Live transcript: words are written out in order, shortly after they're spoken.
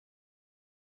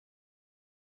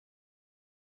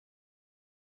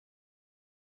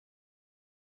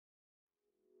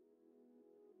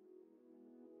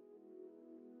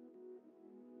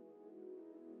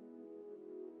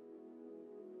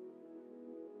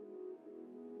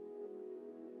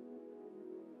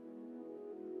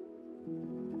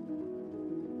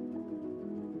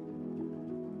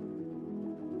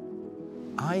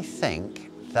I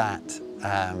think that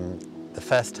the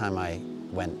first time I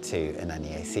went to an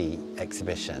NEAC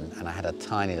exhibition and I had a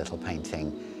tiny little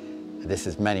painting, this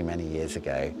is many, many years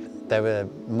ago, there were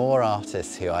more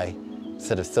artists who I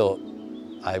sort of thought,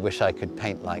 I wish I could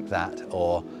paint like that,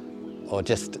 or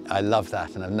just, I love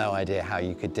that and I've no idea how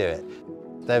you could do it.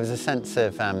 There was a sense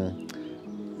of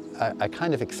a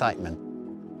kind of excitement.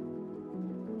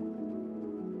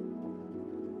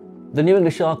 The New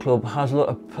English Art Club has a lot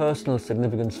of personal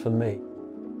significance for me.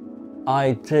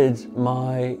 I did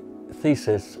my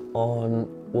thesis on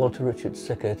Walter Richard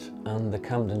Sickert and the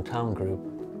Camden Town Group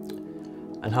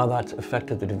and how that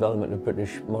affected the development of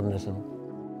British modernism.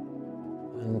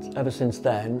 And ever since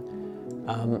then,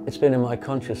 it's been in my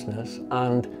consciousness,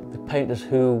 and the painters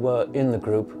who were in the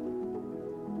group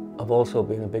have also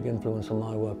been a big influence on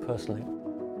my work personally.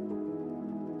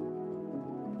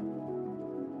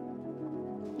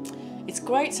 It's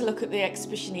great to look at the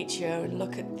exhibition each year and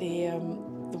look at the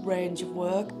range of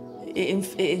work. It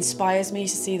inspires me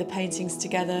to see the paintings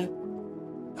together.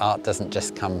 Art doesn't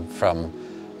just come from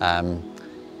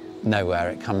nowhere,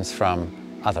 it comes from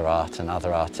other art and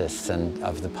other artists and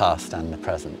of the past and the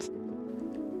present.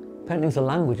 Painting's a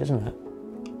language, isn't it?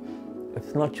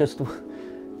 It's not just,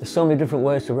 there's so many different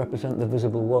ways to represent the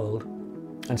visible world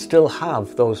and still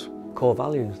have those core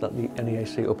values that the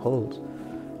NEAC upholds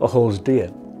or holds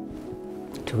dear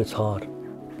to its heart.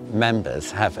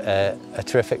 Members have a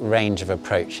terrific range of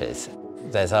approaches.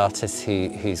 There's artists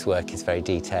whose work is very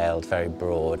detailed, very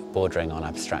broad, bordering on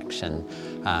abstraction,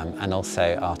 and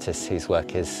also artists whose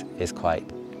work is quite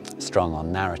strong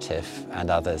on narrative, and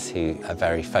others who are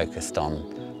very focused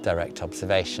on direct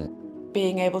observation.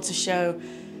 Being able to show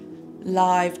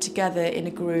live together in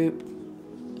a group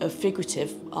of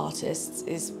figurative artists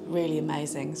is really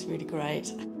amazing, it's really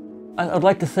great. I'd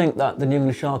like to think that the New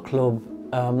English Art Club,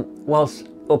 whilst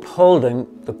upholding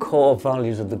the core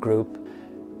values of the group,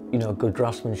 you know, good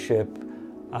draftsmanship,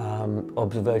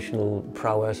 observational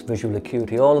prowess, visual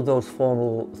acuity, all of those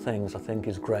formal things I think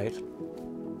is great.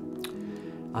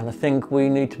 And I think we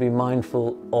need to be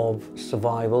mindful of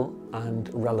survival and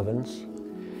relevance.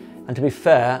 And to be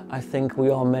fair, I think we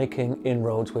are making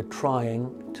inroads. We're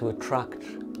trying to attract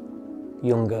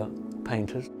younger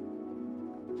painters.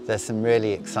 There's some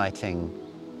really exciting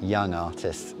young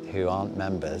artists who aren't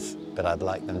members, but I'd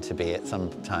like them to be at some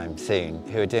time soon,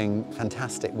 who are doing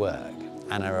fantastic work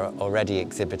and are already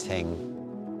exhibiting.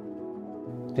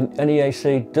 The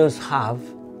NEAC does have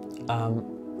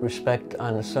respect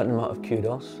and a certain amount of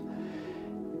kudos.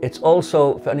 It's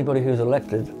also, for anybody who's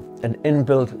elected, an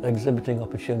inbuilt exhibiting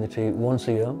opportunity once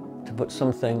a year to put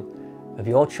something of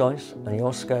your choice and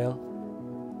your scale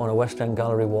on a West End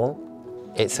gallery wall.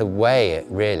 It's a way,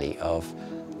 really, of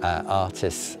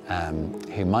artists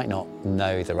who might not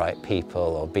know the right people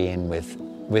or be in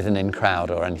with an in crowd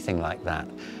or anything like that,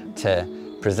 to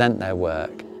present their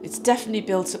work. It's definitely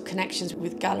built up connections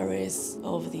with galleries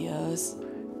over the years.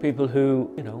 People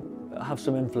who, you know, have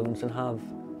some influence and have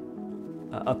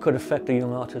could affect a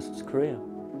young artist's career.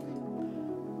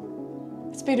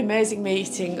 It's been amazing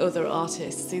meeting other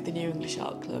artists through the New English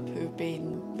Art Club who've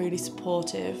been really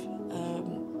supportive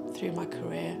through my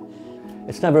career.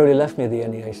 It's never really left me, the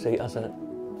NEAC, as a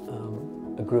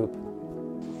group.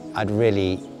 I'd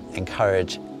really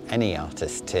encourage any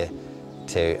artist to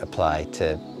apply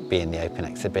to be in the open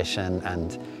exhibition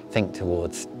and think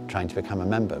towards trying to become a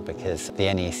member, because the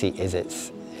NEAC is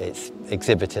its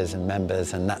exhibitors and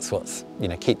members, and that's what's, you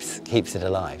know, keeps it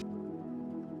alive.